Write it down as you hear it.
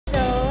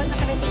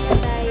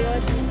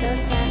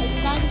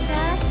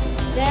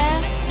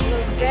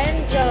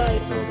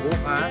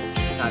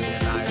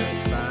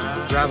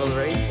gravel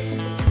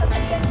race.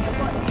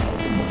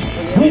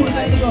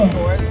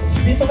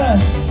 Dito ka.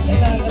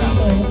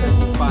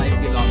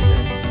 5 kilometers.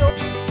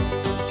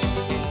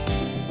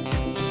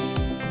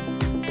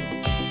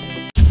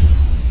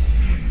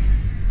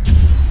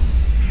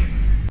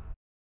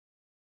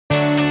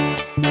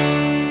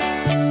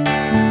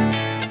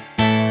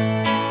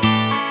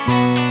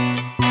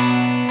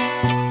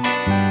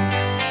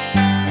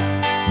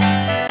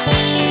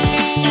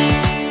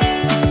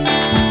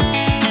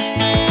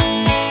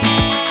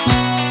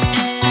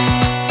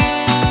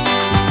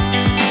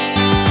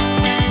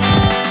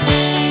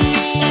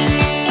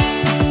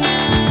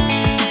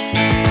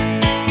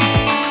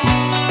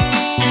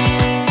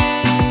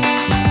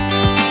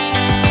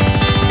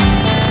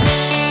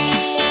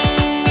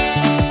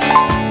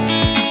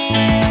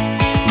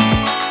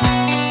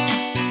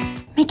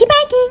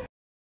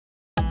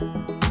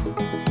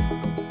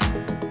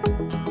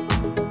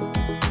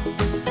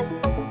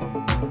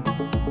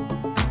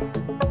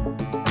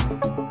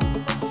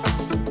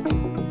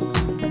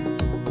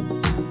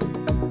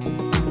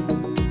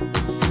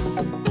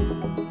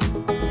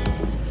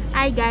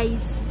 Hi guys!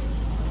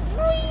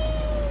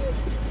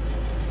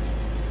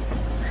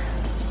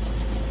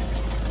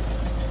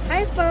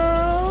 Hi po!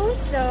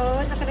 So,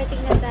 nakarating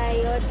na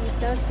tayo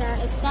dito sa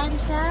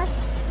Estancia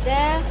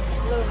de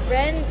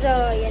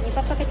Lorenzo. Yan,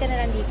 ipapakita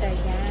na lang dito.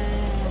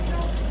 Yan. Let's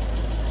go!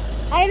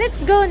 Ay,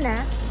 let's go na!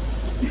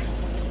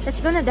 Let's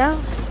go na daw!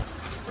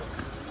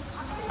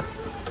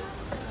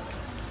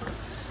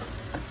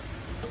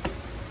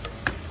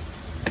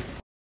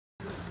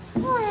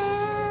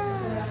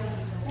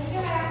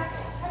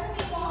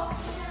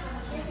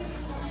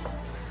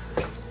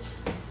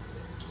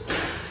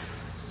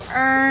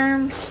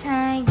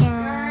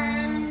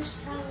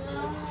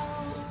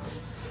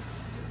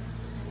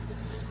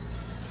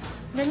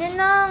 Ganyan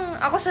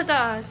lang. Ako sa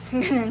taas.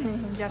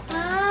 Ganyan.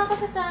 Ako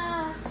sa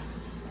taas.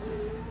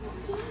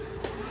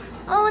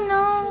 Oh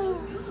no.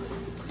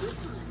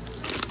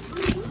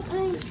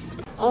 Ay.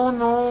 Oh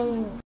no.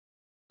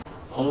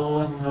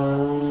 Oh no.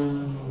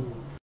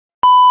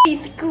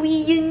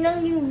 Basically, yun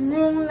lang yung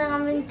room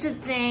namin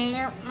today.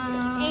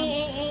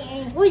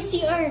 Uy,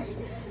 CR!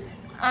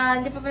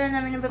 Hindi pa pala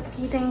namin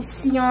napapakita yung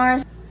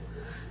CR.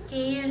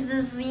 Okay, here's the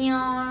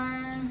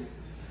CR.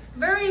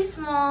 Very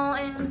small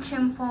and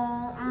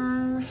simple.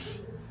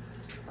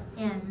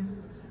 Yan.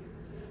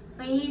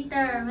 May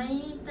heater. May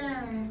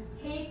heater.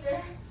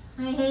 Hater?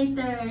 May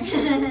hater.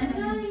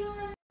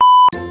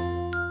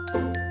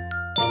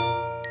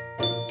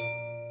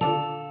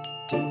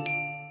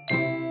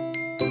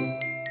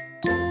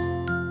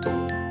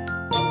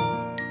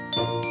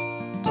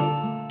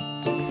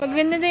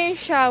 Maganda na yung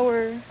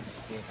shower.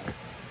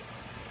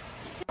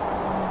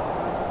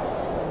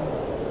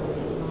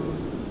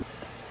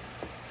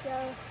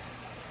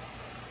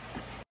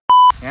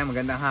 Ayan,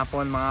 magandang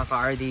hapon mga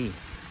ka-RD.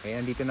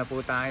 Kaya nandito na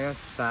po tayo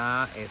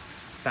sa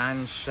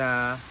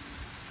Estancia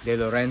de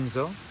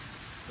Lorenzo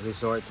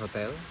Resort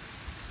Hotel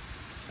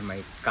sa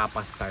may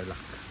Capas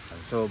Tarlac.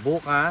 So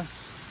bukas,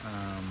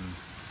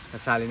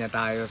 kasali na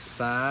tayo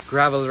sa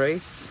gravel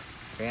race.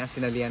 Kaya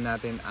sinalihan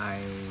natin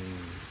ay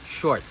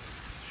short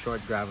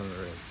gravel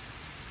race.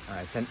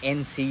 It's an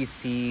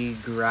NCC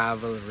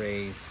gravel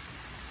race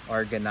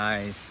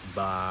organized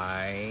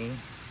by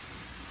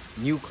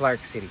New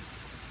Clark City.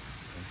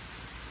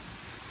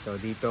 So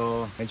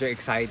dito medyo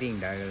exciting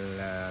dahil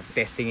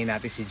testingin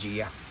natin si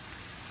Gia.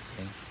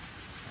 Okay.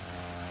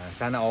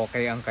 Sana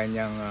okay ang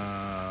kanyang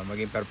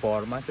maging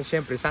performance. So,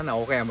 syempre sana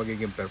okay ang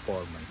magiging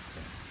performance.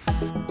 Okay.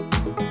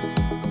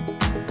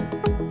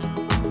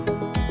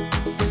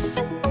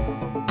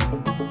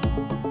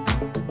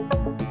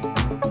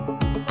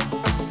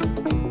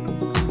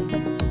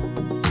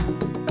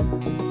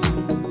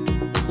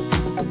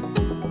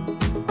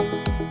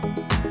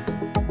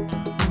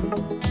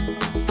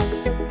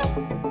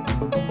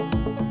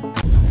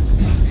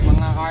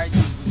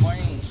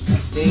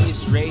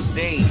 Race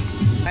day.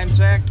 Time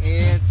check,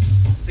 it's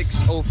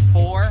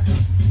 6:04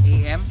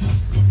 AM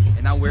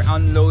and now we're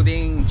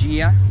unloading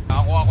Gia.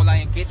 Nakakuha ko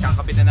lang yung kit,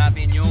 kakapitan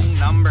natin yung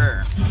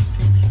number.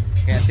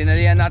 Kaya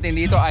sinalihan natin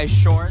dito ay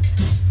short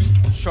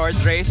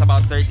race,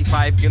 about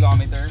 35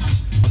 kilometers.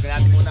 Huwag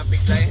natin muna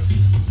picture,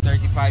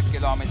 35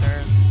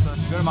 kilometers. So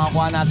siguro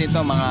makakuha natin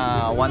to mga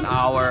 1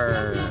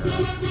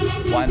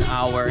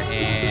 hour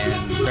and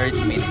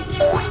 30 minutes.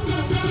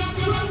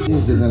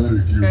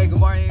 Okay, good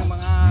morning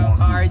mga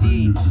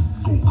ka-RD.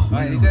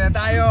 Okay, dito na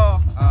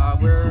tayo.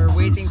 We're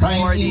waiting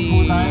for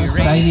the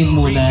race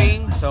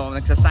briefing. So,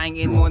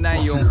 nagsa-sign in muna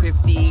yung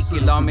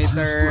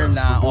 50-kilometer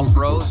na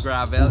off-road,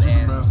 gravel,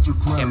 and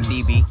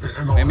MTB.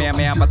 May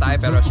maya-maya pa tayo,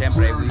 pero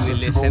syempre, we will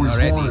listen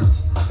already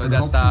so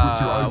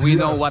that we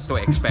know what to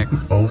expect.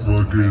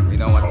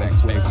 We know what to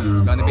expect.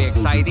 It's gonna be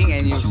exciting,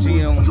 and you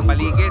see yung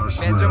paligid.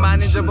 Medyo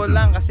manageable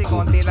lang kasi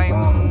konti lang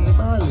yung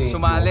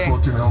sumali.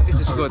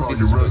 This is good,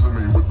 this is good.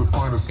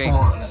 Okay,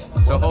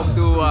 so hope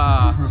to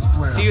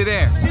see you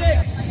there.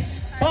 6,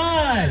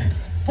 5,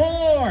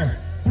 4,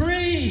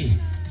 3,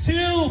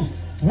 2,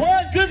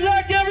 1. Good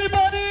luck,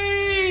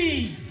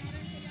 everybody!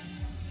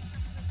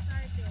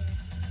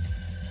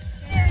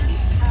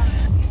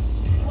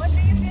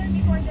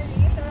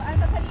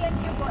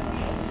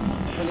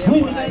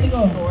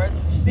 ko.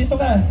 Dito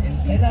ka.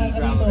 and easy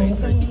gravel race,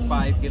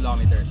 35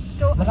 kilometers.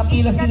 So,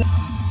 Nakapila sila.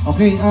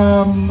 Okay,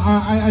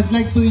 I'd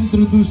like to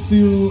introduce to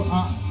you,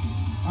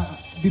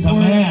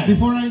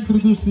 before I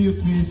introduce to you,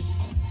 Chris,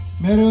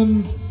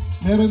 meron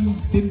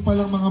din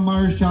palang mga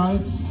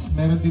marshals,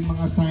 meron din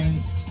mga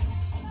signs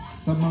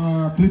sa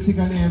mga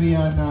critical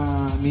area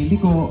na may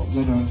liko,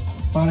 gano'n,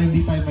 para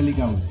hindi tayo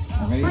maligaw.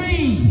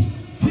 Okay?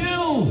 3,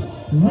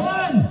 2,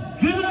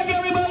 1. Good luck,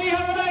 everybody.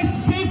 Have a nice,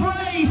 safe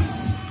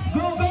race.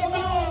 Go, go,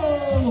 go.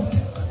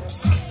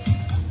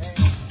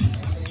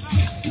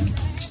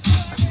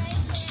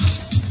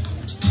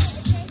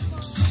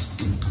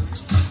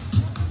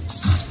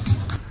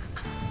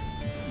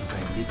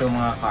 Okay, dito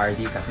mga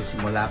Cardi kasi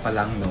simula pa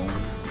lang nung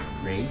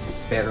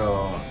race,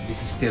 pero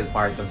this is still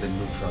part of the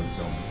neutral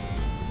zone.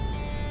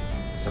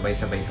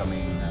 Sabay-sabay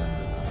kaming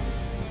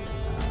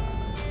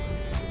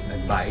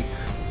nag-bike.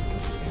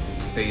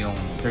 Ito yung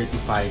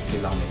 35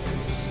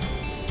 kilometers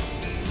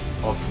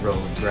off-road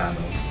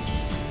gravel.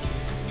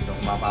 So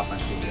kung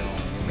mapapansin yung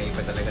may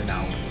iba talaga na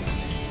ako.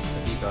 So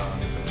dito,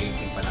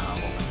 nag-racing pa lang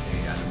ako kasi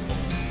alam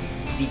kong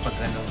hindi pa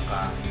ganun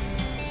ka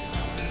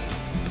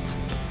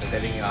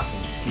kagaling yung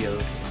aking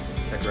skills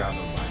sa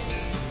gravel bike.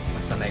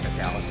 Mas sanay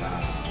kasi ako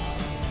sa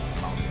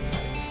mountain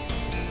bike.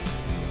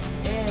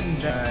 And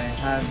I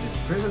had the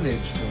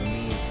privilege to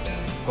meet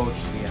Coach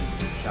Lian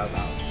Cruz. Shout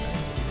out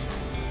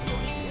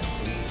Coach Lian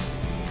Cruz.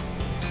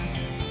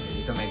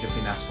 Dito medyo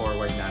fast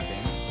forward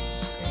natin.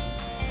 Okay.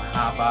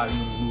 Mahaba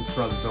yung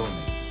neutral zone.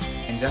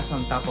 And just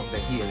on top of the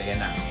hill,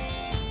 ayan na.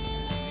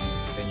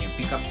 Kita niyo yung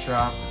pickup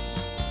truck.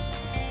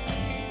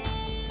 And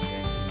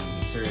then si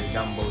Sir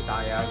Jumbo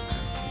Tayag.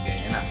 And then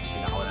yan na,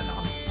 pinakawalan na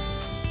kami.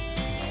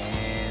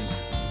 And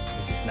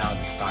this is now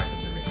the start of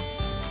the race.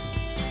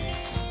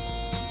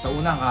 Sa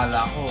unang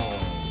akala ko,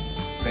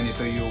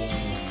 ganito yung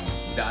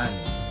daan.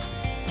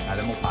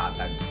 Alam mo,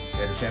 patag.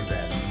 Pero syempre,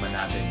 alam naman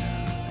natin na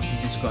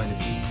this is going to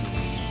be too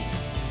easy.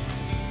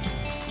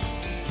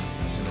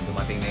 So, nung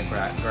dumating na yung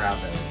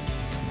gravel.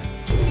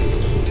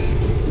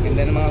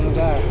 Ganda ng mga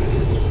lugar.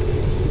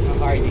 Mga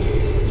Cardi.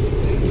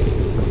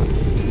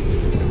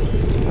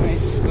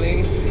 Nice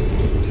place.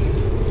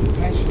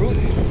 Nice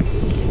route.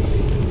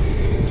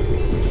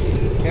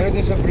 Pero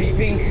dun sa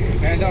briefing,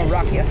 meron daw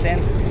rocky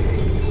ascent.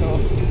 So,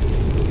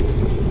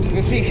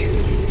 we'll see.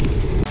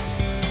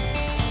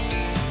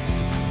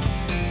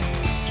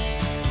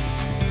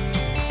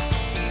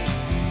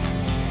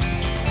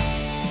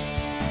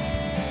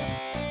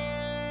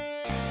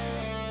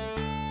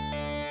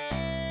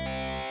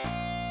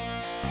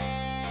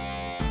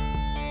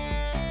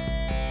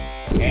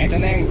 Ito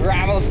na yung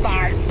gravel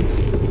start.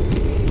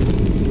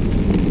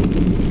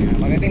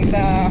 Pagdating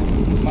sa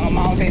mga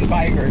mountain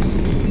bikers,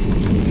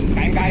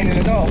 kain-kain nila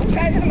to.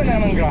 Kaya naman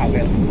ng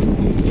gravel.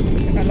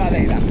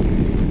 Nakalalay lang.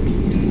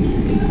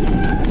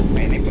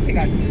 May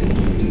niputikan.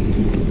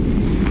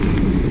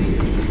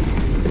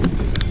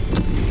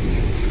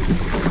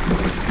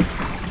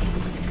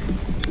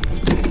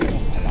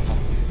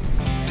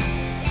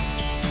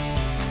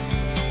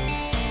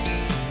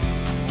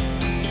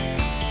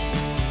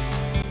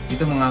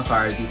 Dito mga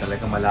Cardi,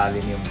 talaga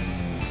malalim yung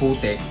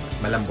putik,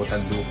 malambot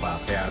ang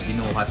lupa, kaya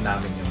binuhat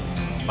namin yung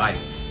bike.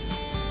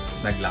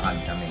 Tapos naglakad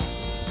kami.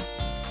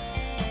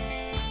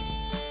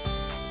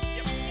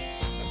 Yep.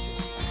 That's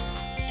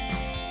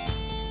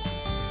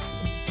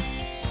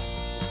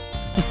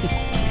it.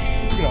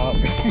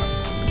 Grabe.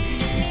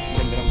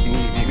 Ganda ng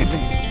pinibigit.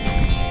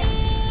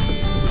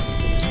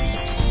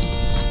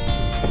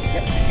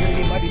 Yep, it's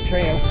really muddy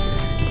trail.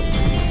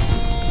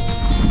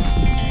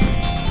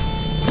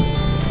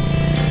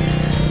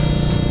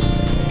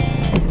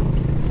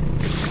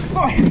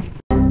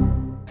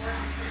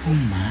 Oh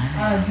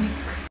my.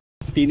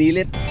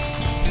 Pinilit.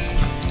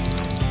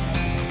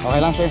 Okay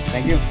lang sir,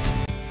 thank you.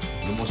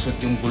 Lumusot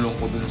yung gulong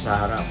ko dun sa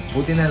harap.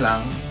 Buti na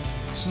lang,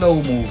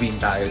 slow moving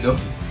tayo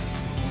doon.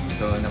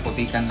 So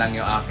naputikan lang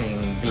yung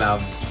aking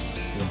gloves,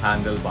 yung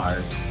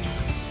handlebars.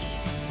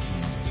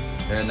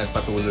 Pero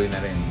nagpatuloy na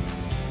rin.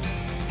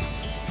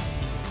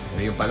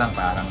 Pero yun pa lang,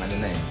 parang ano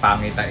na eh,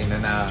 pangitain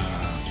na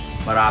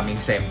maraming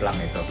semplang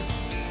ito.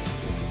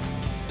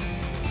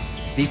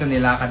 Dito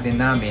nilakad din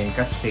namin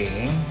kasi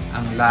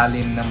ang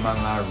lalim ng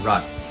mga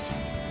ruts.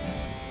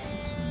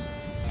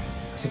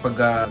 Kasi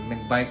pag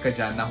nag-bike ka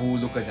dyan,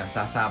 nahulog ka dyan,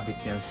 sasabit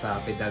yan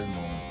sa pedal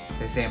mo,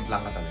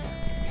 sisemplang ka talaga.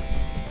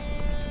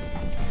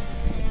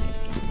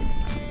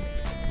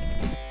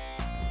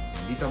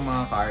 Dito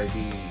mga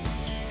Cardi,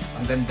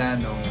 ang ganda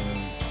nung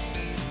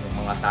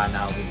mga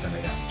tanawin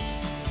talaga.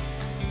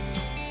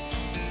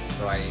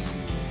 So I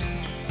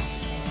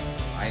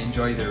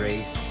enjoy the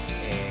race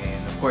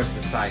and of course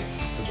the sights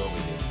to go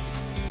with it.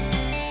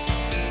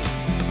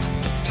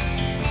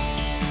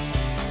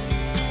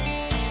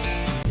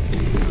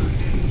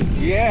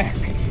 Yeah!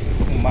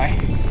 Umay!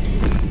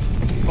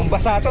 Kung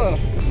basa to,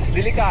 mas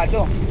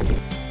delikado.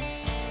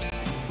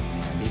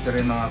 Dito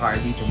rin mga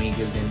Cardi,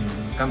 tumigil din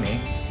kami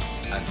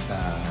at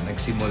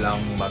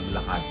nagsimulang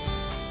maglakad.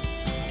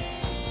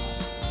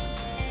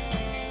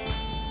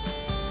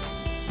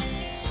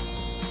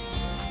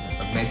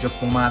 medyo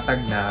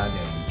pumatag na,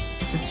 then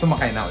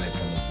sumakay na ulit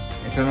kami.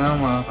 Ito na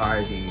mga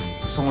ka-RD,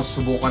 gusto ko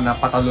subukan na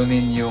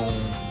patalunin yung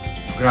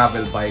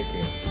gravel bike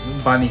eh, yung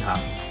bunny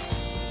hop.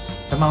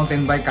 Sa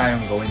mountain bike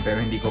kayang gawin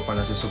pero hindi ko pa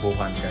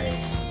nasusubukan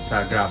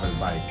sa gravel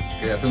bike.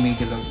 Kaya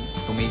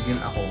tumigil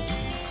ako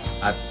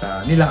at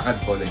nilakad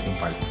ko ulit yung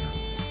part niya.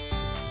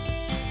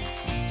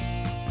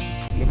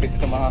 Lupit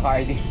ito mga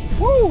ka-RD.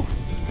 Woo!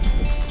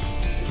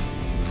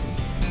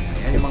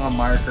 Ayan yung mga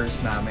markers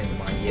namin, yung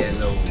mga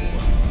yellow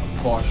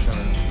caution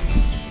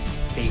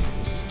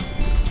tapes.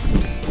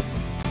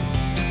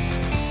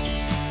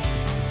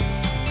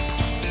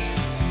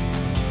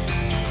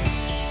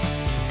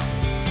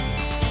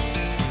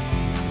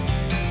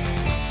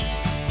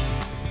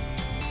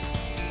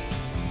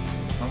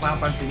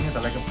 Mapapansin nyo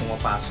talagang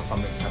pumapasok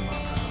kami sa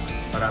mga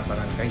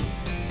barangay.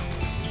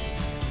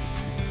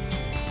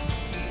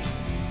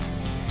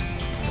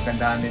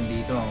 Magandaan din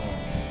dito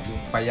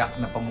yung payak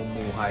na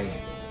pamumuhay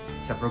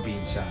sa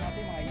probinsya.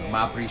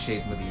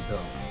 Ma-appreciate mo dito.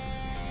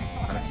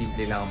 Parang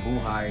simple lang ang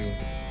buhay.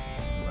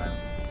 Diba?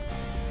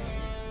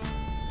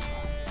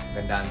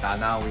 Magandang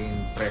tanawin,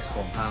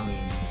 preskong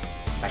hangin,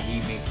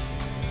 tahimik.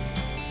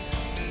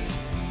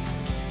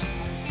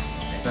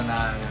 Ito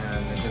na,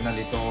 nandiyan na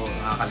lito,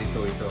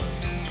 nakakalito ito.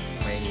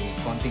 May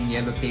konting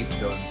yellow tape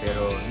doon,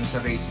 pero dun sa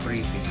race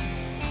briefing,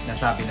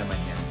 nasabi naman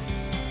yan.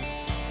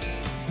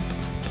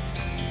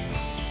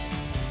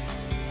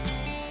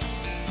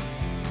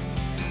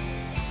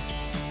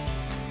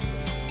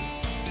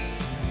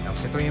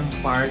 Tapos ito yung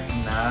part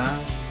na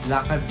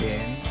lakad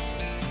din.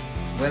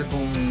 Well,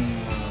 kung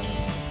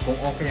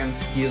okay ang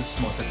skills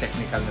mo sa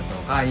technical na to,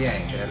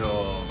 kaya eh.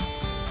 Pero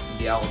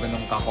hindi ako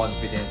ganun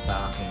ka-confident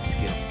sa aking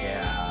skills,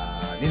 kaya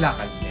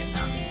nilakad din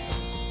namin ito.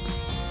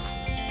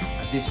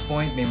 At this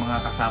point, may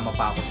mga kasama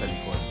pa ako sa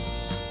likod.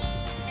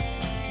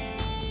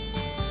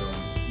 So,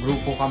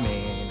 grupo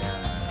kami na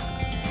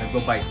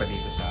nagbabike pa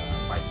dito sa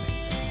part na ito.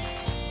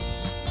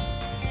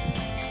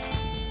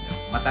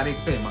 Matarik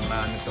to eh, mga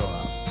ano to,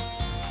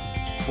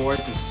 4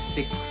 to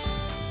 6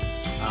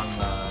 ang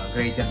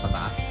gradient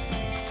pataas.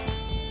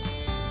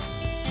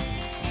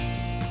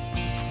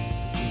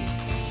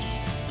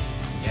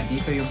 Yan,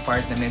 dito yung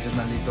part na medyo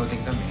nalito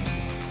din kami.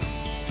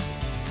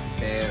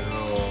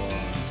 Pero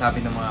sabi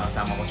ng mga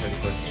kasama ko sa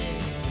likod eh,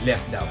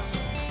 left daw. So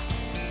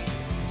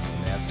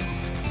left.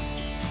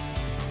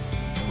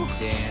 And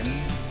then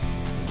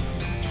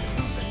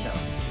ganda.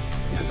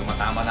 Yan,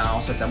 tumatama na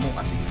ako sa damo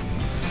kasi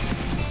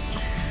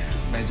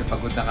medyo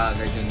pagod na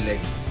kaagad yung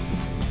legs.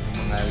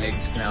 Yung mga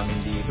legs namin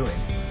dito eh.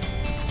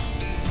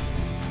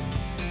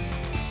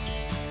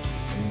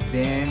 And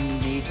then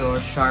dito,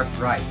 sharp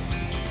right.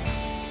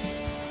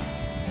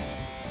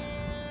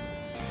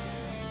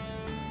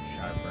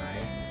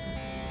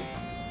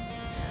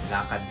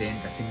 Lakad din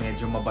kasi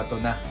medyo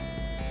mabato na.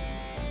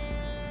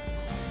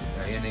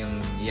 Ayan na yung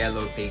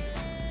yellow tape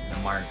na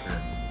marker.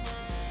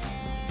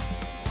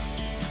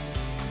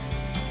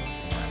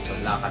 Ayan, so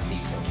lakad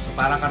dito. So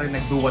para ka rin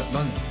nagduwat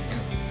nun.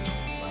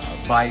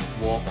 Bike,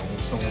 walk, kung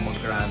gusto mo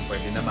mag-run,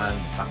 pwede naman.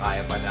 Basta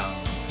kaya pa ng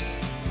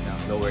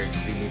lower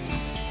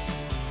extremities.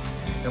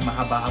 Ayan, ito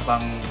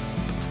mahaba-habang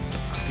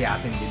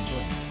akyatin din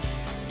to.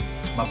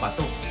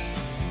 Mabato.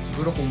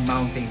 Siguro kung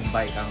mountain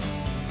bike ang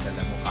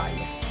dala mo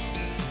kaya.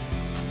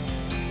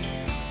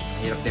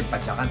 Hirap din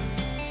patsakan.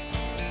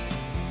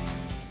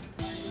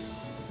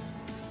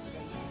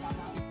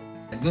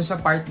 Doon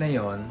sa part na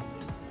yon,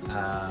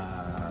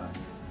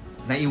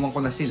 naiwan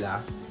ko na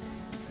sila.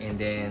 And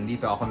then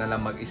dito ako na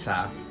lang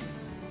mag-isa.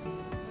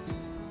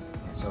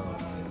 So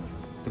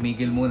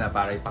tumigil muna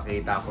para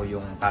ipakita ko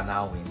yung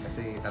tanawin.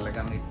 Kasi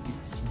talagang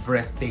it's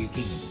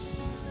breathtaking.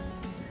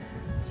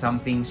 Some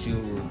things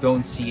you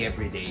don't see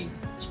every day.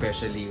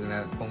 Especially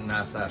kung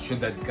nasa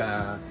syudad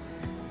ka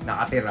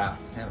nakatira,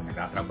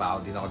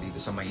 nagtatrabaho din ako dito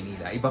sa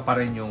Maynila. Iba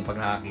pa rin yung pag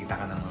nakakita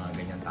ka ng mga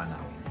ganyang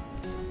tanawin.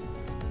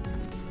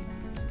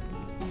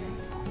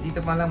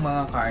 Dito pa lang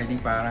mga ka-RD,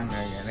 parang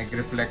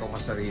nag-reflect ako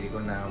sa sarili ko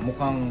na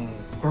mukhang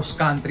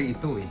cross-country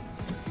ito eh.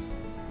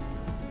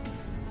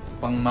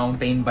 Pang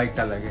mountain bike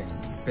talaga eh.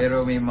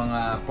 Pero may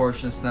mga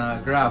portions na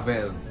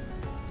gravel.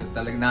 So,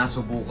 talagang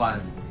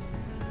nasubukan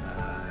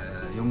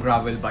yung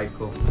gravel bike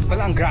ko.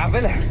 Pala ang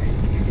gravel ah.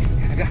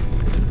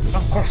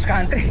 Pang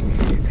cross-country.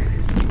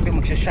 Ito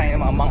magsashine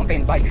ng mga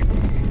mountain bike.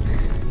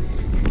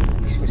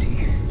 Miss ko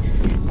si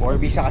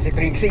Corby sa kasi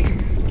Trixie.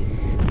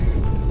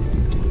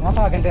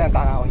 Napakaganda ng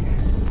tanawin.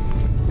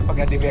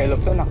 Pag na-develop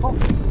to, nako,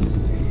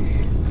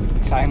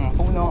 sayang mga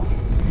puno.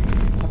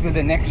 What will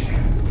the next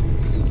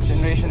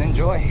generation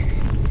enjoy?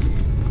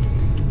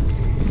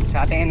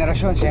 Sa ating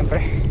generasyon, syempre,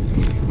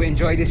 we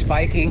enjoy this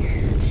biking,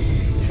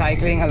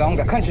 cycling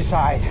along the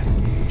countryside.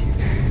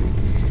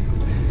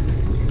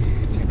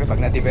 Syempre,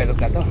 pag na-develop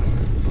na to,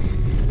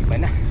 iba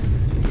na.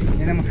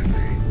 Yan ang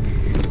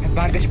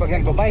advantage pag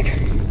nagbo-bike.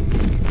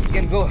 You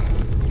can go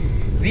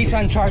these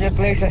uncharted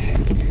places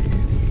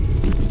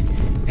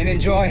and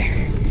enjoy,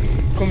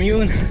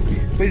 commune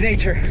with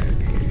nature.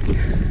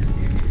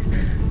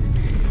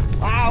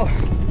 Wow!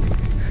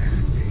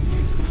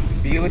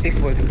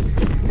 Beautiful.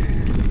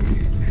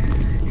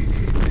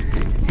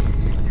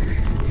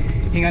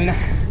 hingal na.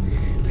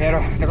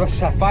 Pero nagos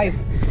sa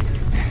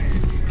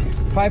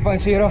 5.0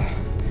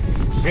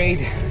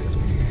 grade.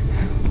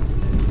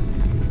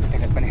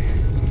 Tagal pa rin.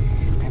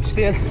 I'm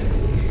still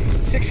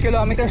 6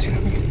 kilometers.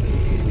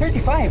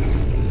 35.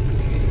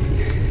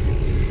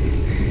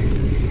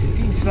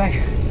 Feels like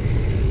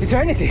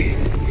eternity.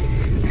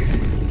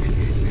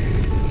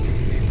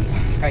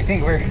 I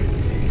think we're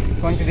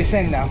going to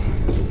descend now.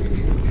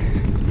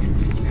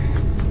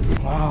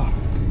 Wow.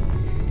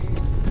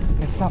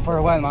 Let's stop for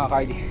a while mga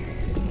Cardi.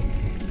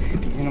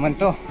 Yun naman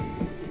to.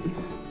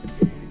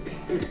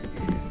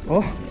 Oh,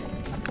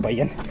 ba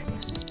yan?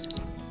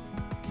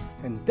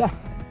 Ganda.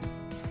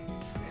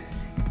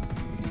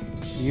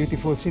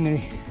 Beautiful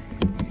scenery.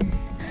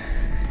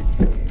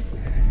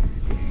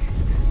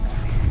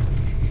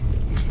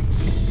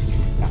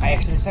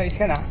 Naka-exercise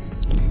ka na.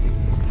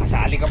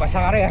 Kasali ka pa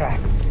sa karera.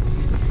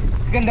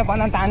 Ganda pa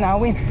ng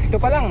tanawin. Ito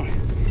pa lang.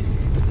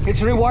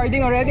 It's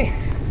rewarding already.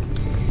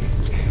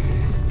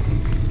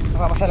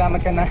 Napapasalamat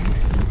ka na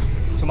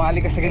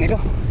sumali ka sa ganito.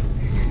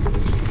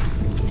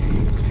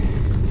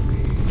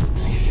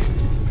 Nice.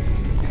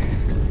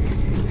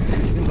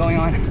 Still going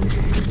on.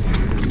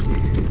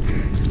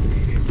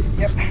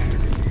 Yep.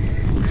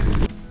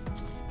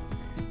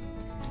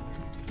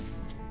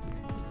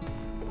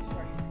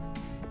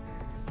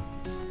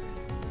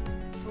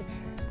 Oops.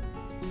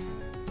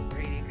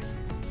 Breathing.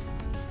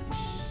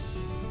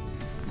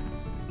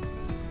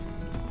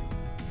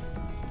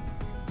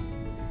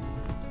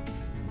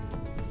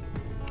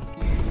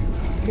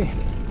 Okay.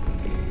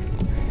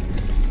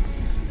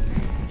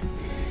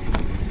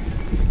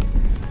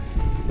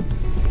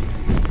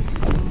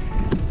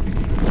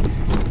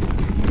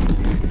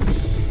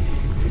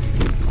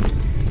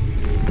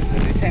 So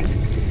descent.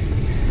 Yeah.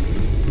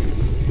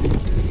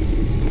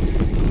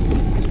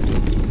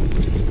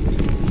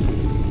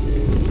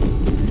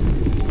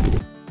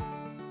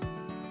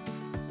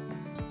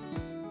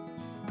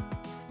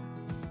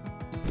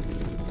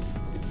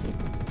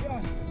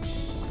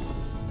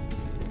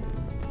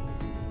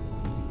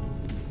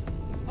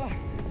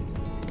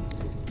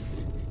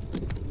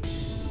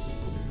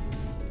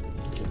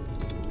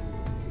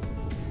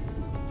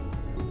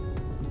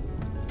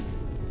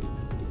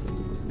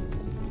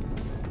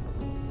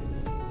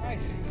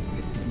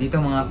 Dito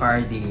mga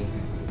Cardi,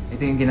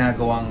 ito yung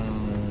ginagawang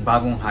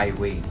bagong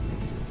highway.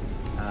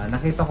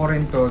 Nakita ko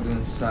rin to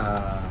dun sa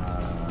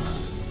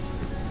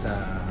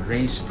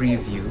race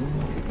preview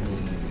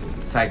ni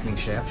Cycling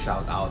Chef.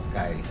 Shout out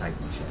kay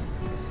Cycling Chef.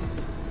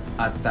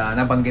 At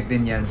nabanggit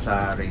din yan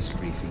sa race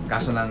briefing.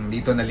 Kaso lang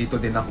dito nalito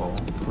din ako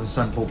kung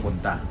saan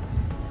pupunta.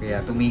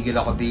 Kaya tumigil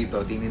ako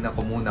dito, tingnan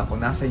ko muna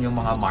kung nasan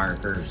yung mga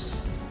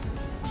markers.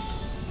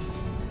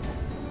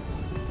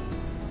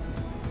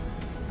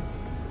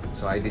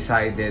 So I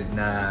decided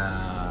na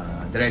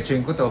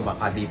diretsuhin ko to,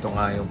 baka dito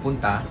nga yung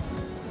punta.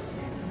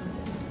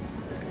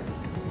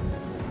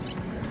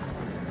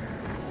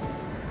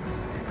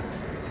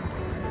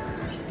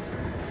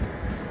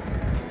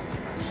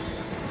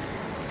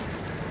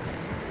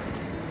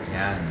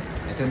 Yan.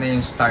 Ito na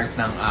yung start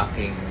ng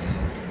aking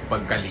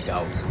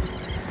pagkaligaw.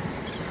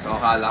 So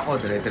akala ko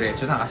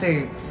dire-diretso na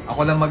kasi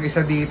ako lang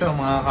mag-isa dito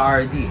mga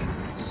ka-RD.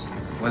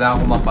 Wala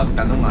akong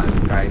mapagtanungan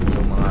kahit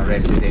yung mga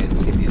residents,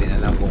 hindi din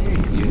alam kung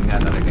yun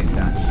nga talaga yung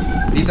daan.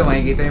 Dito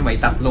makikita yung may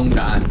 3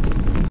 daan.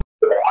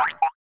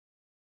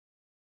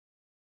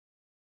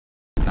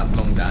 3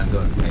 daan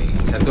doon. May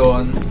isa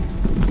doon,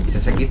 isa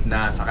sa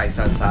gitna, saka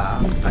isa sa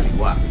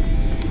kaliwa.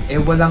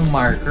 Eh walang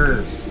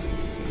markers.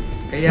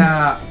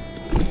 Kaya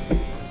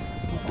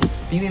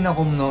tingin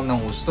ako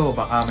ng gusto,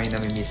 baka may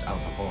nami-miss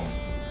out ako.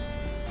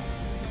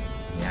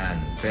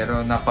 Yan.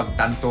 Pero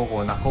napagtanto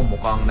ko, naku,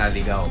 mukhang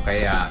naligaw.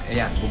 Kaya,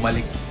 ayan,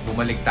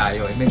 bumalik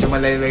tayo. Medyo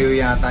malayo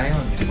yata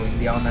yun. Kung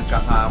hindi ako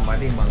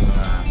nagkakamali,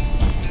 mga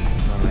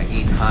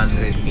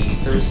 800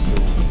 meters to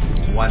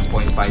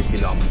 1.5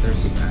 kilometers.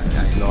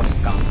 I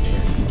lost count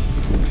there.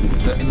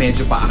 So,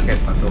 medyo paakit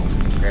pa to.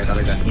 Kaya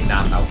talagang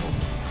hinataw ko.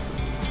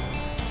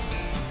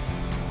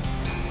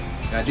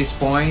 At this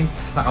point,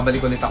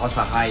 nakabalik ulit ako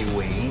sa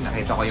highway.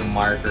 Nakita ko yung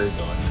marker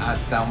doon.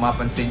 At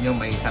mapansin nyo,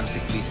 may isang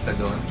siklista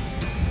doon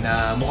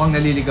na mukhang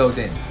naliligaw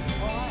din.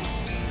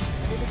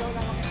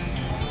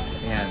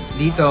 Ayan.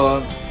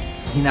 Dito,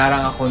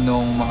 hinarang ako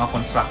nung mga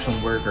construction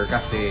worker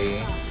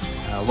kasi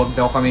wag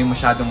daw kami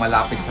masyadong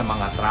malapit sa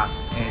mga truck.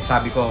 Eh,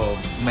 sabi ko,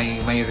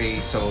 may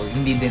race, so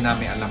hindi din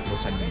namin alam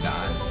kung saan yung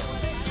daan.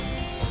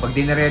 Pag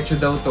diniretso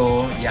daw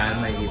to,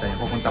 yan, nakikita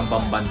nyo, pupuntang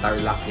Bamban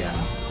Tarlac yan.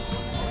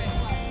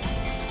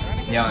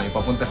 Yan,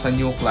 ipapunta sa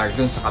New Clark,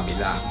 dun sa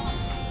kabila.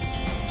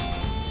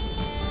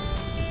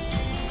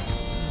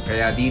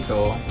 Kaya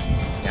dito,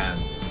 yan,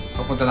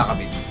 papunta na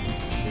kami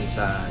dun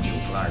sa New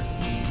Clark.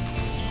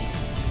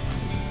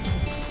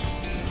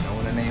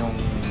 Nauna na yung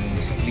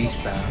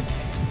siklista.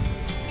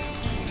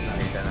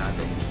 Nakita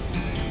natin.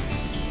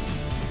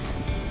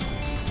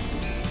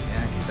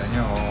 Yan, kita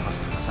nyo,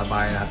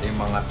 kasabayan natin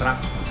yung mga truck,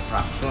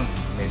 construction.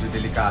 Medyo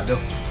delikado.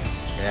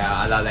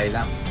 Kaya alalay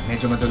lang.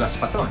 Medyo madulas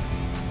pa to.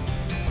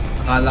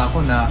 Akala ko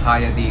na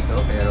kaya dito,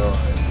 pero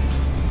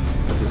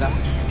madulas.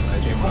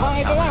 Ito yung mga Mukhang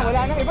ito lang,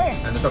 wala nang iba eh.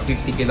 Ano to,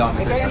 50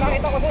 kilometers Ito yung na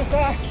nakita ko dun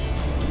sa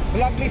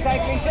Vlogly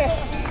Cycling Chef.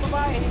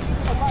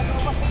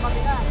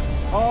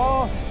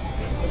 Oo.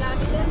 10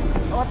 kilometers?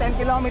 Oo, 10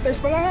 kilometers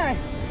pa lang eh.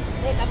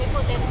 Kami po,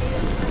 10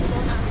 kilometers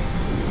na.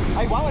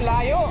 Ay wow,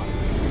 layo.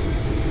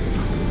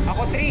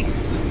 Ako 3.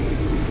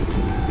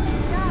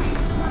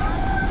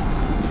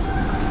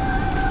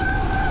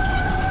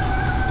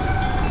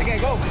 Sige,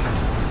 go.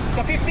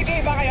 Sa 50k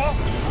ba kayo?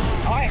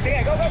 Okay, sige,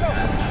 go, go, go.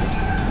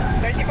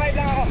 35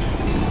 lang ako.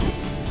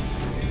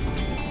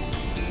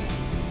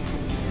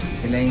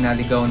 Sila yung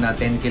naligaw na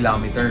 10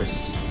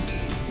 kilometers.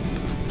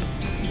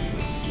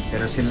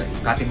 Pero sila,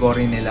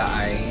 category nila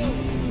ay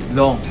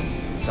long.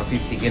 Sa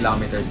 50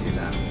 kilometers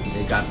sila.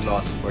 They got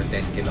lost for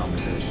 10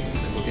 kilometers.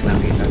 Buti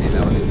nakita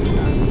nila ulit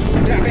nila.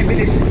 Grabe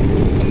bilis.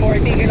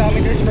 40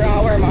 kilometers per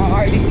hour mga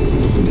Carly.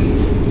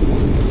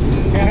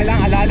 Kaya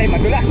kailangan alalay,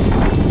 madulas.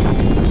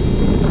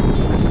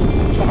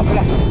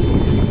 Makadulas.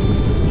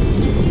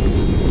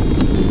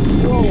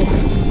 Wow.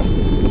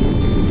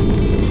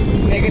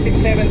 Negative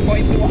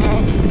 7.2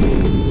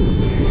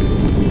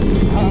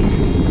 ang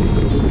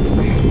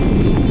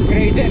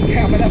gradient.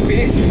 Kaya pala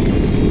bilis.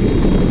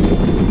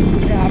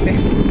 Grabe.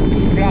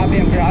 Grabe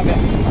ang grabe.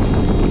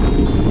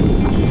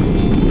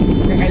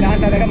 Kaya kailangan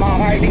talaga mga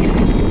Carly,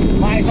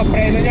 maayos ang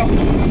preno nyo.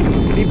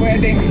 Hindi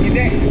pwedeng,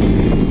 hindi.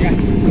 Yan.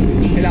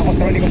 Kailangan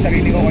kontrolin ko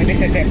sarili ko. Kung hindi,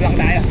 sesep lang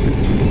tayo.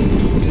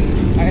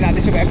 Kaya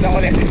natin sumep lang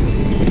ulit.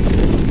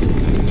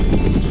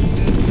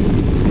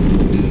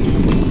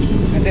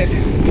 That's it.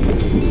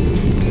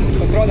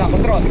 Control lang,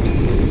 control.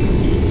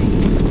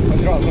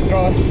 Control,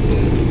 control.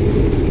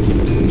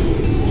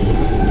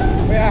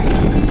 Kaya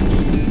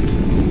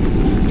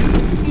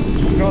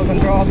control,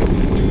 control.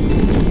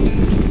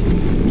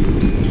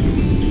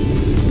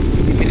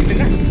 Bilisin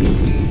na.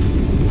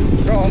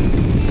 Control.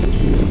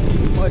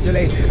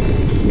 Modulate.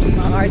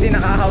 Mga Carly,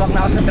 nakahawak na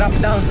ako sa drop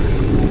down.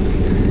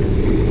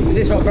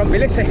 Kasi sobrang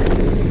bilis eh.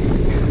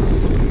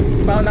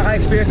 Paano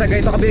naka-experience na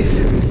ganito kabilis.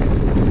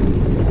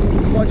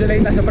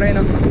 Modulate na sa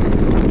preno.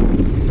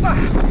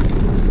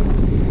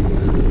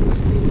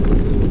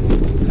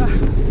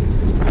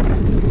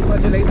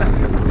 Modulate na.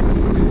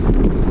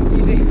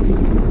 Easy.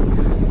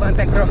 One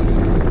tech throw.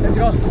 Let's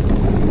go.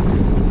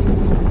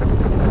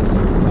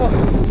 Oh.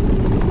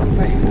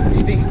 Okay,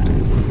 easy.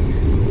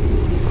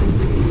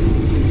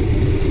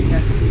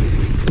 Yeah.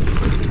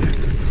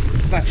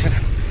 Much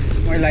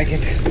more like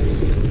it.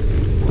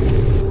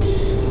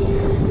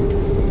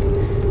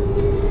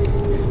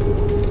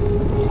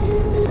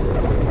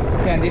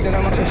 Yan, dito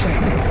naman siya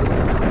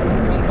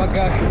ang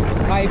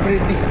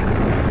pagka-hybrid ni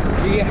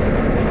Gia.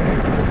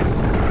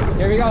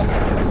 Here we go.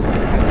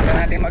 Kaya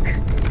natin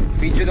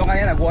mag-video doon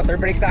kanina, nag-water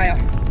break tayo.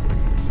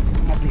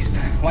 At least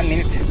 1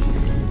 minute.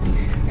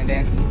 And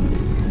then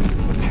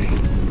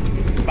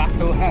back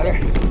to another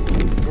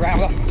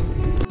gravel.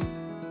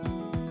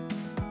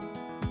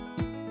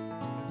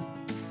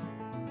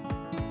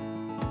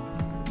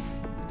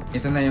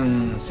 Ito na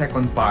yung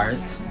second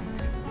part.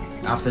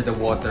 After the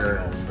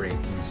water break,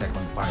 yung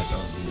second part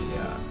of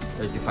the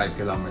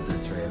 35-kilometer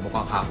trail.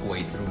 Mukhang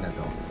halfway through na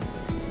to.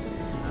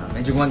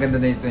 Medyo maganda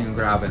na ito yung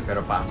gravel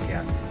pero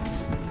paakyat.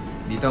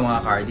 Dito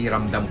mga Carly,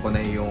 ramdam ko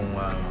na yung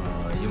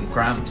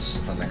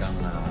cramps talagang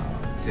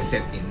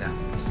set in na.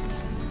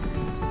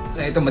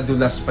 Ito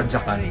madulas pa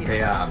dyan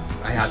kaya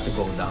I had to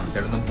go down.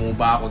 Pero nung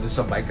bumaba ako doon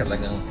sa bike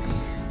talagang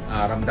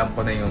ramdam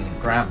ko na yung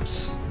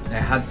cramps.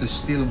 I had to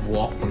still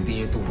walk,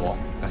 continue to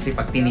walk. Kasi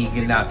pag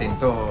tinigil natin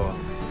to,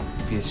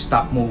 if you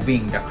stop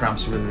moving, the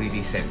cramps will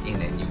really set in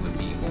and you will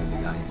be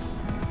immobilized.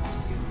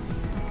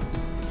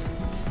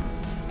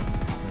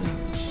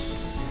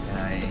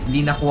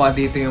 Hindi nakuha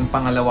dito yung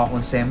pangalawa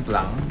kong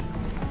semplang.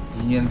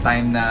 Yun yung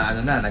time na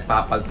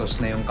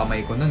nagpapaltos na yung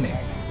kamay ko nun eh.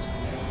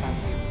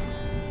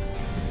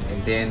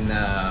 And then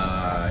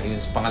yung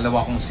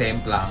pangalawa kong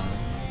semplang,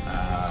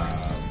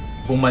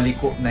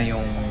 bumaliko na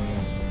yung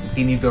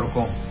tinidor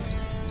ko.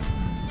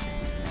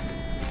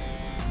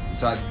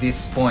 So at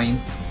this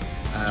point,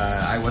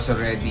 I was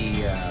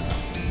already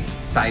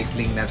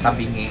cycling na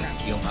tabingi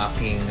yung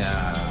aking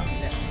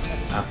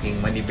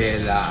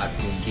manibela at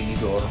yung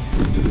tinidor.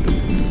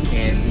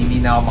 And hindi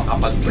na ako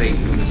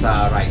makapag-brake dun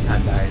sa right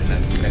hand dahil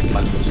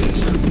nagpaltos siya.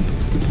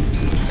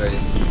 So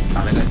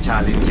talagang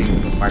challenging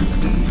yung part na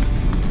ito.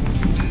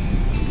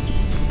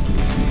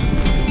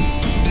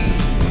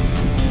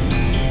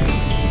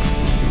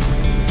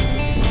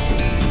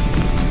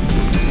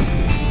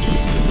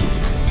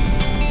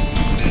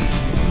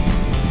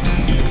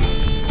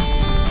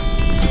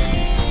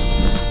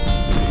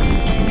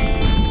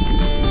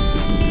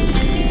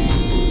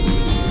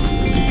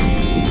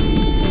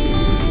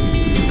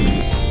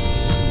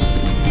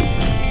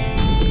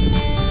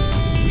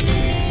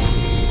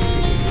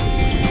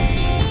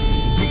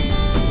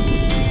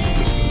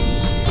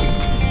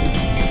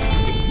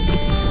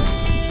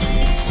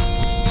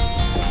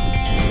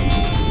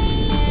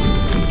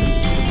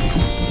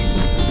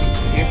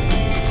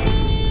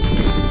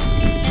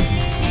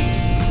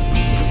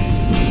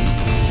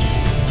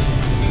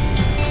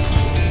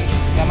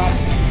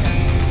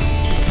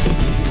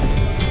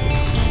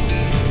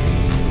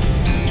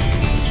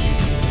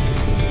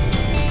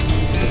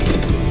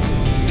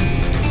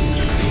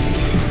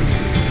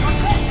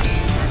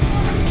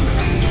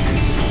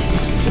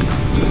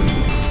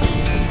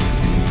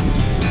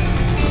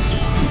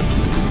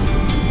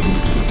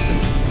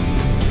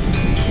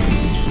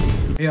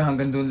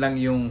 hanggang doon lang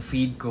yung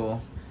feed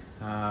ko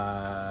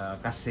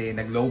kasi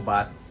nag-low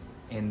bat.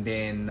 And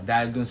then,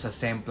 dahil dun sa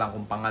semplang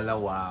kong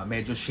pangalawa,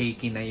 medyo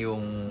shaky na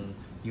yung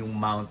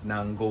mount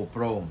ng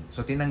GoPro.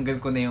 So, tinanggal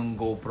ko na yung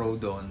GoPro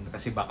doon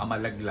kasi baka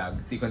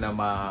malaglag. Hindi ko na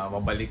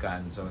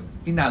mabalikan. So,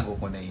 tinago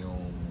ko na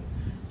yung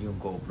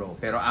GoPro.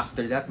 Pero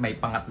after that, may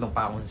pangatlong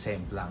pa akong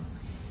semplang.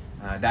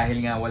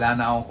 Dahil nga wala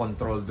na akong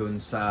control doon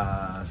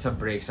sa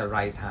brake, sa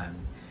right hand.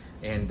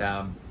 And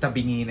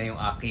tabingi na yung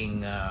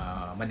aking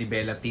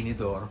manibela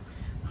tinidor.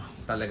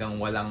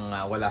 Talagang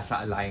wala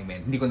sa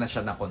alignment. Hindi ko na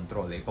siya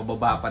na-control eh.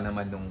 Pababa pa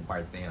naman nung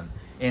part na yun.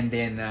 And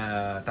then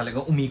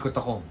talagang umikot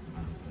ako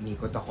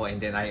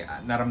and then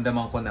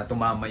naramdaman ko na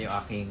tumama yung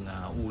aking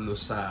ulo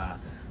sa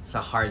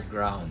hard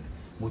ground.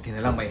 Buti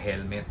na lang may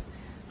helmet.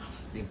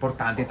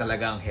 Importante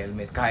talaga ang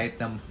helmet. Kahit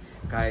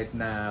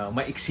na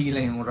maiksi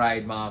lang yung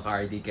ride mga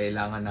ka-RD,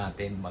 kailangan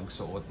natin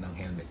magsuot ng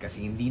helmet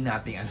kasi hindi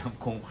natin alam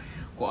kung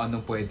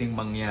anong pwedeng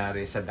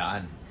mangyari sa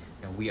daan.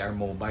 We are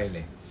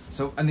mobile eh.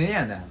 So ano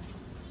yan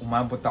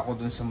umabot ako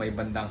dun sa may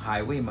bandang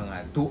highway,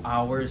 mga 2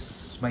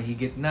 hours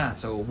mahigit na.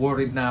 So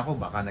worried na ako,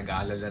 baka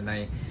nag-aalala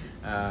na yung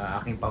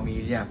aking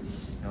pamilya.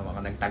 Baka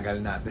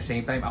nagtagal na. At the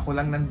same time, ako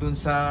lang nandun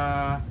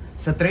sa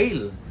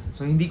trail.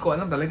 So hindi ko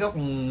alam talaga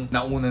kung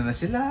nauna na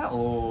sila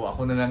o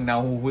ako na lang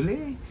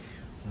nahuhuli.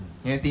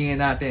 Ngayon tingin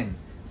natin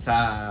sa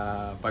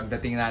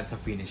pagdating natin sa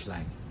finish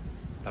line.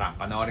 Tara,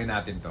 panoorin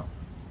natin to.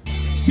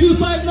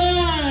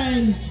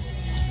 259!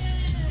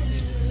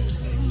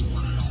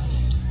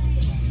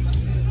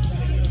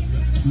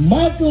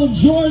 Michael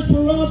George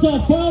Peralta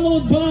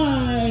followed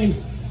by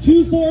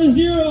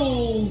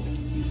 240.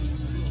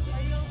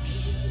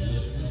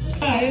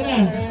 Ayun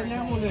na.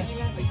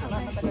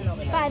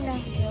 Paano?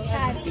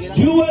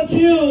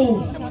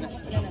 212.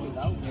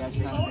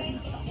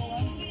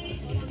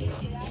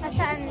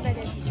 Saan ba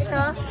din?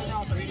 Ito?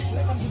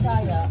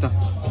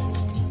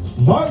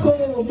 Marco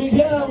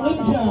Miguel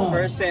Linja.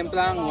 First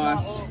semplang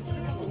was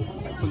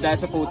kung dahil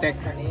sa putek,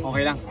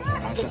 okay lang.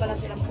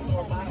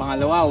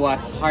 Pangalawa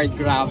was hard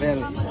gravel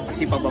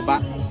kasi pababa.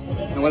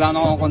 Wala na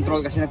akong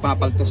control kasi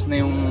nagpapaltos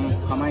na yung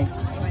kamay.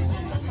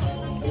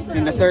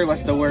 And the third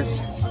was the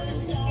worst.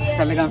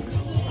 Talagang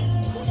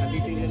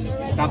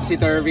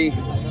topsy-turvy.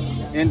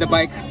 And the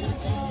bike,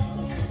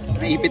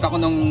 naipit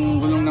ako ng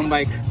gulong ng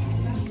bike.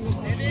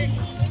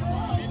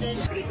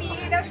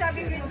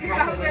 Sabi with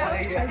gravel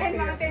and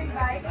mountain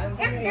bike.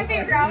 If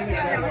it's round,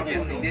 Yes,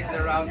 this is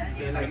the route.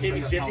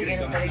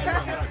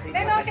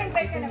 may mountain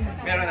bike ka naman.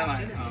 Meron naman.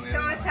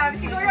 So,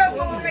 siguro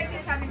kung right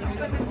sabi sa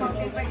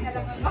mountain bike na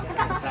lang ako.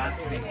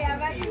 Yeah,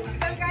 but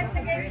congrats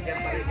again, sir.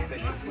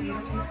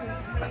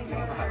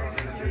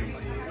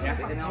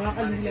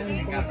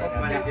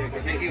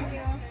 Thank you.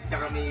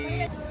 Tsaka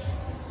may...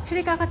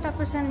 Actually,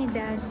 kakatapos na ni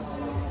Dad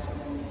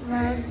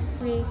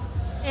mag-race.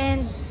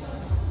 And,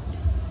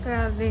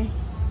 grabe.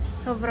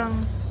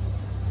 Sobrang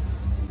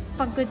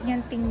pagod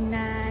niyang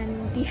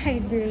tingnan,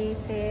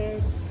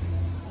 dehydrated.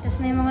 Tapos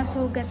may mga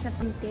sugat sa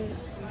pinti.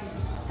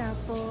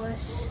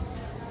 Tapos,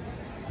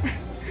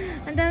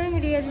 ang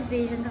daming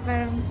realization. So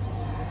parang,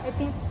 I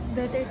think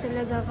better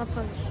talaga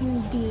kapag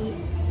hindi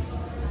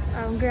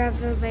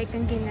gravel bike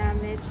ang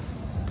ginamit.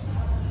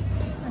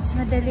 Mas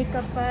madali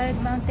kapag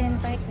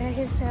mountain bike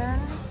dahil sa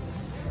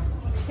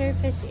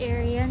surface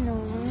area, no?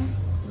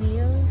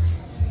 Wheels.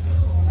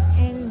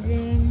 And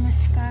then, mas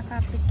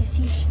kakapit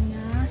kasi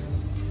siya.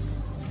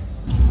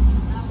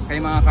 Okay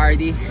mga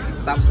ka-RD,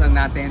 tapos lang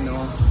natin,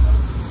 no?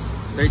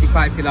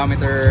 35km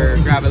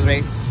gravel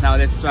race. Now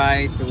let's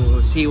try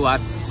to see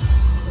what's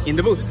in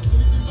the booth.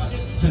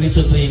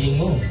 Sanito training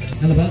mo.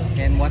 Ano ba?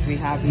 And what we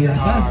have here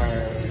are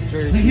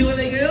jerseys.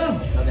 Naghiwalay kayo?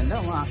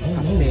 Maganda mga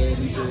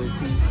Castelli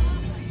jersey.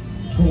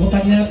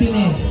 Kukutan natin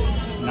eh.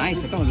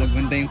 Nice, ito,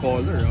 laganda yung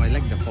color. I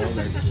like the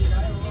color.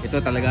 Ito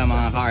talaga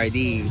mga ka-RD,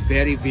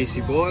 very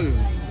visible.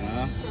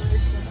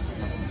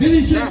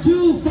 Finisher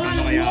 251!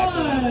 Ano kaya ito?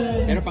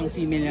 Pero pang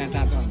female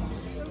yata ito.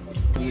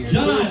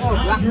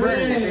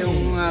 Blackbird. Ito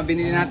yung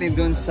binili natin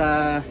dun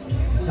sa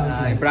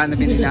brand na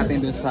binili natin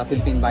dun sa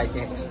Philippine Bike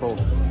Expo.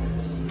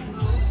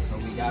 So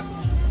we got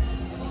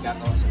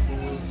also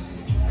tools.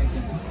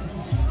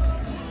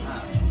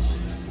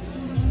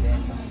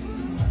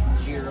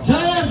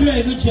 John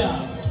Andre, good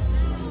job!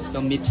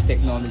 Ito MIPS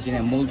technology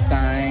na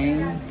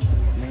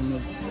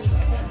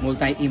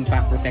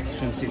multi-impact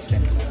protection system.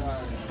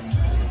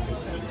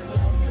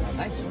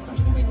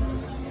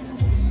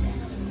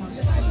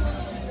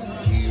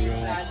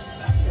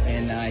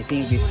 And I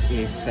think this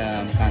is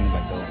kano ba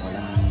to?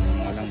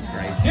 Walang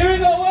price. Here we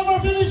go, one more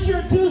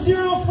finisher,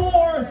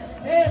 204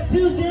 and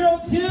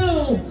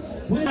 202.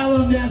 Win out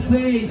of that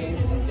face.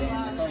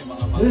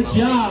 Good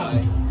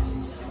job.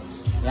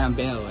 Yan,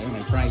 bell. Ayun,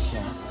 may price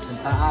yan.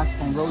 Yung taas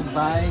pang road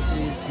bike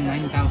is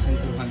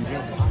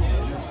 9,200.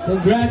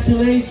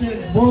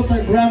 Congratulations, both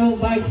are gravel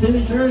bike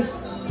finishers.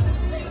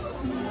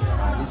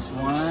 This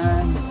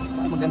one,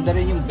 maganda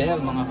rin yung bell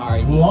mga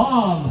ka-RD.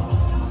 Long.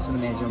 So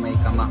medyo may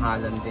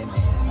kamahalan din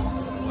eh.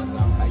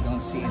 I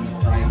don't see any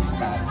price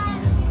tag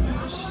here.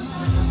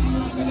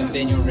 Ganun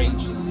din yung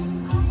range.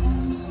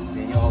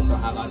 Then you also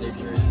have other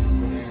jerseys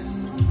there.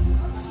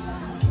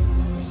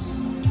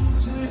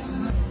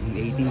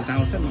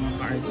 18,000 mga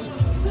card.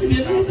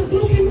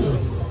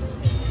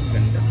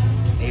 Ganda.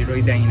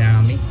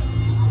 Aerodynamic.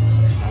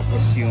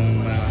 Tapos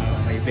yung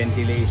may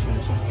ventilation.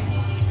 So, oh,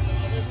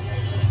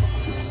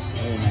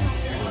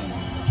 nice.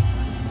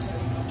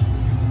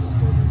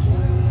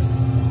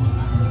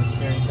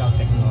 Spherical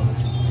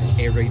technology.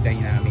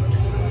 Aerodynamic.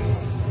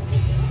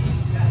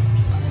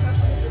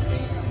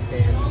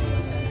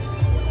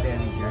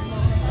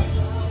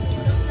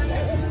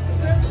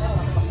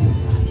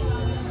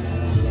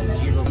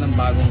 Ng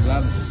bagong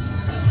gloves.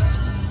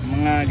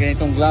 Mga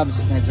ganitong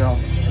gloves, medyo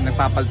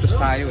nagpapaltos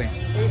tayo eh.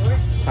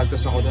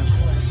 Paltos ako doon.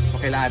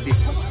 So kailangan at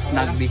least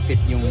snugly fit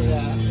yung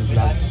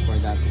gloves for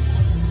that.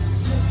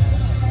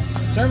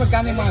 Sir,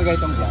 magkano yung mga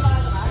ganitong gloves?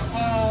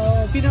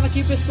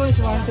 Pinaka-cheapest ko is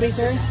 1.3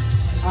 sir.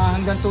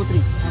 Hanggang 2.3.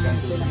 Hanggang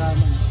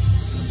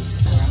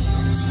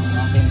 2.3.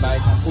 Mountain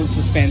bike, full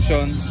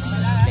suspension.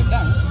 Take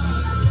down.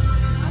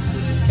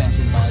 Full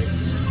suspension bike.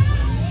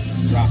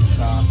 Rock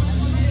shop.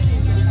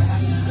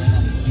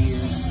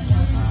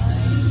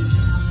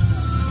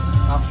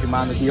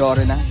 Shimano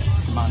Diore na.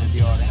 Shimano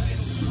Diore.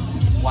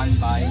 One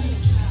bike.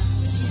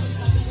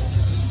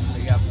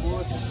 We have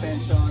full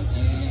suspension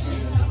and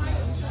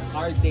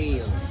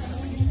hardtails.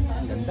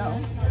 Ang ganda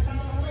oh.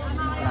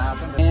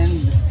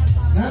 And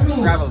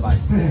gravel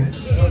bike.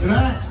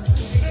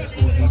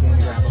 Full vegan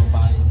gravel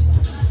bike.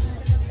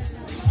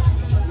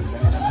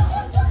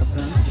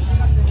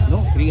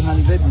 No,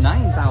 309,000.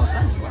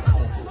 Wow.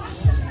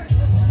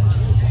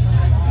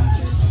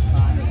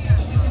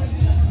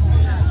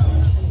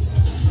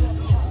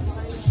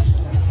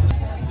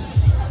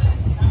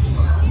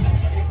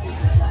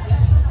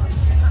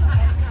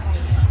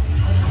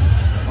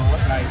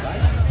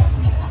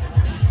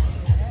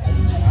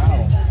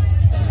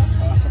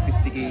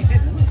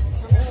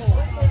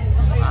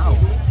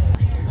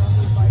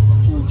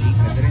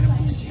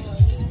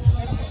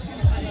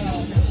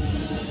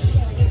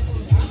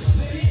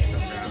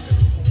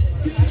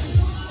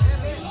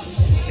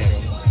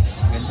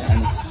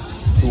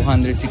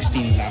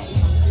 $216,000.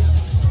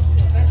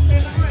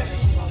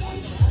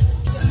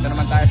 Ito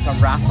naman tayo sa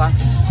Rafa.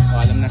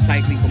 Alam na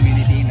cycling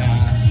community na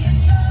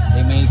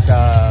they make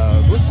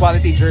good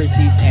quality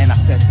jerseys and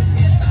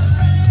accessories.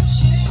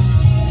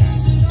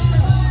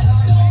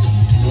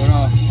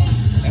 Siguro,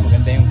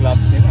 maganda yung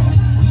gloves nila.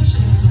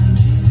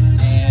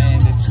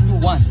 And it's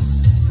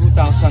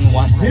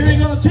 2001. Here we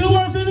go, two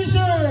more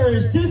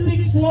finishers,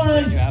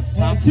 261 You have and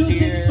socks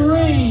here,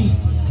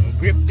 263.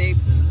 grip tape.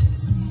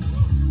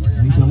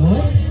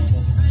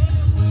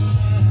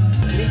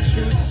 Cleat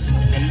shoes.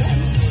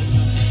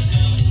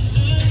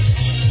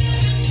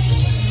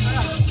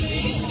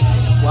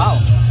 Wow,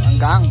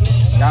 hanggang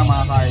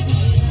mga cardi.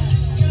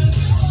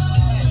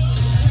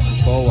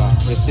 Boa,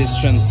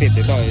 precision fit.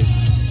 Ito eh.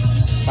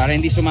 Para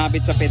hindi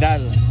sumabit sa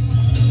pedal.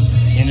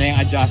 Yan lang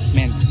yung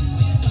adjustment.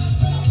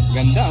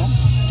 Ganda oh.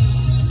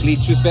 Cleat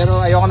shoes,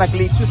 pero ayoko na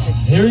cleat shoes eh.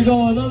 Here we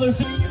go, another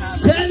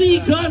Kenny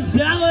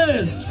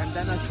Gonzalez.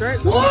 Ganda ng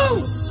shirt.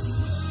 Woo!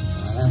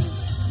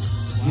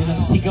 Yun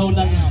ang sigaw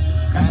ng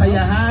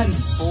kasayahan.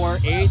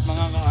 4'8"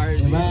 mga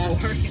ka-RD. Diba?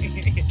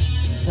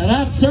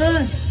 Sarap,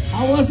 sir!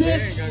 How was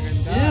it?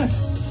 Gaganda. Yes!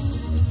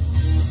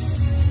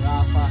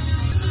 Rafa.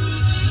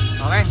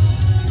 Okay.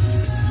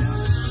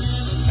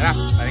 Tara,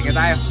 balik na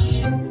tayo.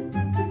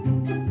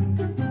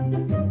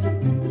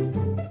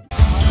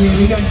 Okay,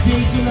 we got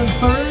Jason in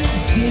third,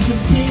 Jason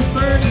King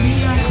third,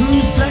 Leon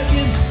Cruz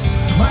second,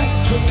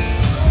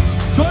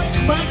 George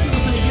Michael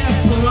was, I guess,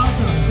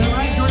 Peralta. Is that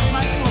right, George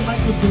Michael or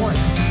Michael George?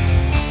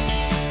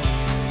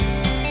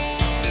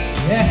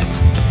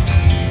 Yes.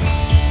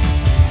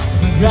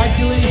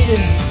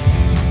 Congratulations.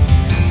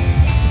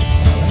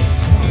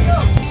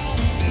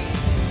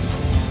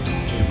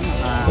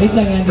 Wait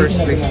lang, Andy.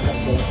 First place.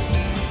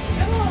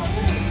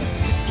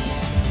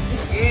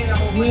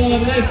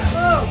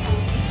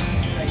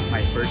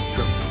 My first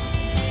trip.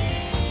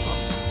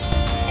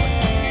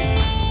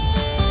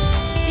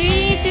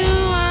 3, 2,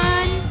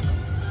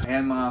 1.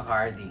 Ayan mga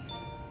ka-RD.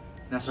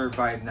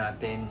 Na-survive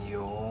natin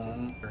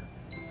yung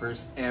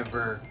first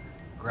ever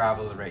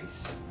gravel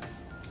race.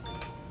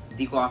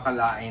 Hindi ko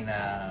akalain na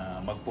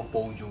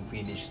magpo-podium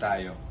finish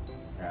tayo.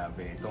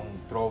 Grabe,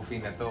 itong trophy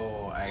na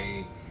to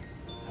ay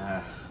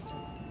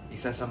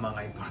isa sa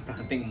mga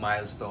importanteng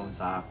milestone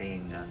sa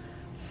aking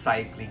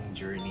cycling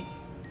journey.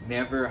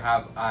 Never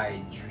have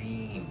I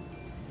dreamed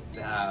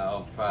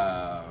of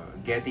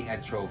getting a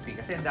trophy.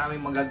 Kasi ang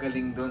daming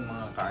magagaling doon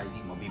mga ka-RD,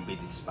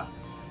 mabibilis pa.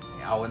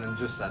 Awa ng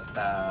Diyos at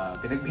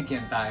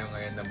pinagbigyan tayo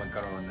ngayon na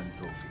magkaroon ng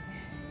trophy.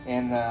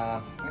 And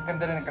ang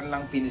ganda rin ng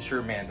kanilang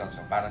finisher medal.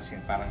 So parang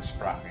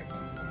sprocket.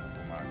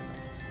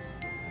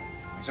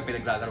 Minsan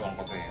pinaglalaroan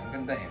ko to eh. Ang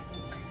ganda eh.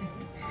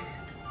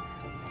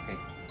 Okay.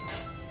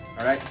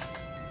 Alright.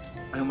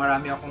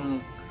 Marami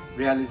akong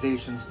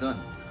realizations doon.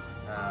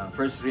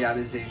 First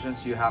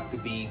realizations, you have to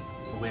be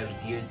well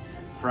geared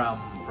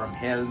from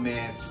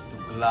helmets to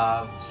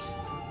gloves.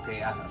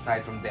 Okay,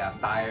 aside from the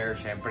attire,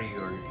 syempre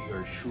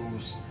your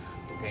shoes.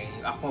 Okay,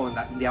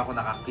 hindi ako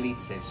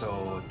naka-cleats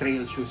so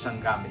trail shoes ang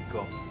gamit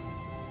ko.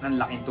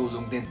 Ang laking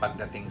tulong din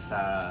pagdating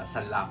sa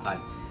lakad.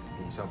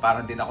 Okay, so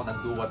parang din ako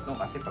nagduwat no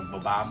kasi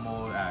pagbaba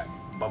mo,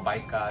 babay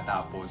ka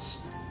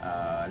tapos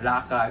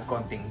lakad,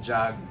 konting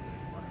jog.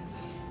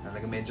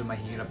 Talaga medyo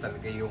mahirap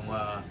talaga yung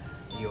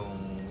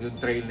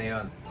trail na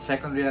yon.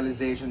 Second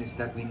realization is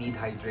that we need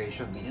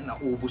hydration.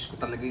 Naubos ko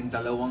talaga yung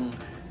dalawang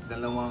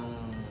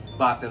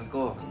bottle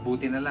ko.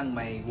 Buti na lang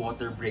may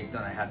water break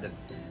doon.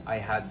 I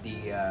had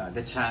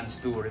the chance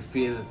to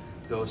refill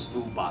those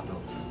 2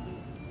 bottles.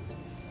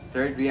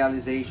 Third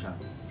realization,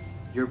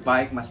 your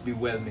bike must be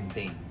well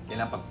maintained.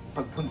 Kailangan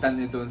pagpunta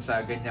niyo doon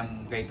sa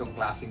ganitong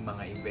klaseng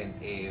mga event,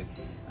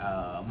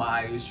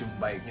 maayos yung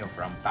bike niyo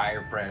from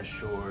tire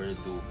pressure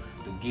to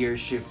gear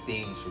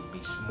shifting, should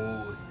be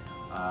smooth.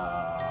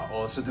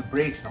 Also the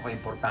brakes,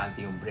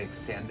 importante yung brakes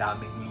kasi ang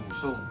daming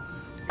lusong.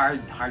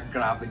 Hard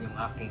gravel yung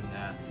aking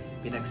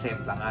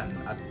pinagsemplangan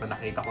at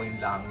nakita ko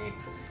yung langit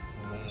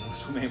nung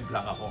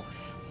sumemplang ako.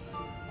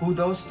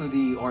 Kudos to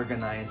the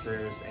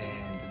organizers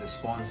and to the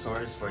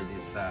sponsors for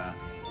this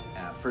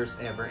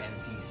first ever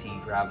NCC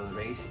gravel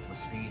race. It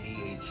was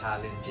really a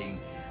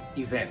challenging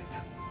event.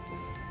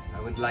 I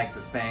would like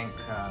to thank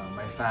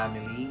my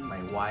family, my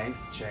wife,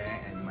 Che,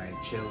 and my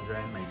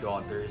children, my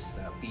daughters,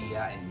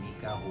 Pia and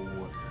Mika,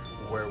 who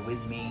were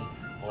with me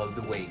all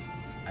the way.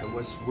 I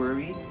was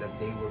worried that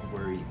they were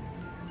worried.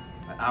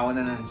 At awa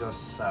na ng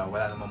Diyos,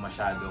 wala namang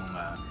masyadong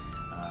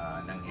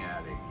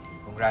nangyari.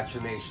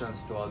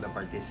 Congratulations to all the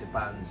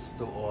participants,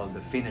 to all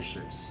the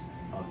finishers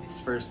of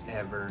this first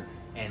ever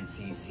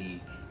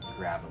NCC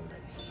gravel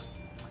race.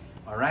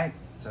 Alright,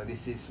 so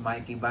this is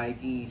Mikey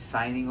Bikey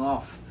signing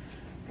off.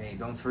 Okay,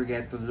 don't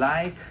forget to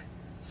like,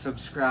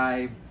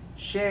 subscribe,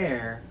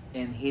 share,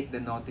 and hit the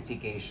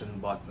notification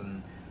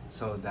button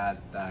so that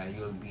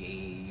you'll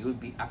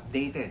be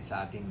updated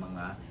sa ating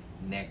mga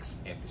next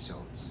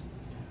episodes.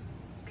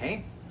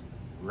 Okay,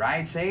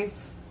 ride safe.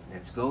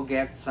 Let's go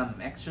get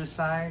some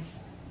exercise.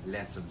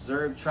 Let's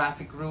observe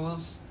traffic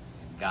rules.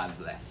 God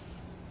bless.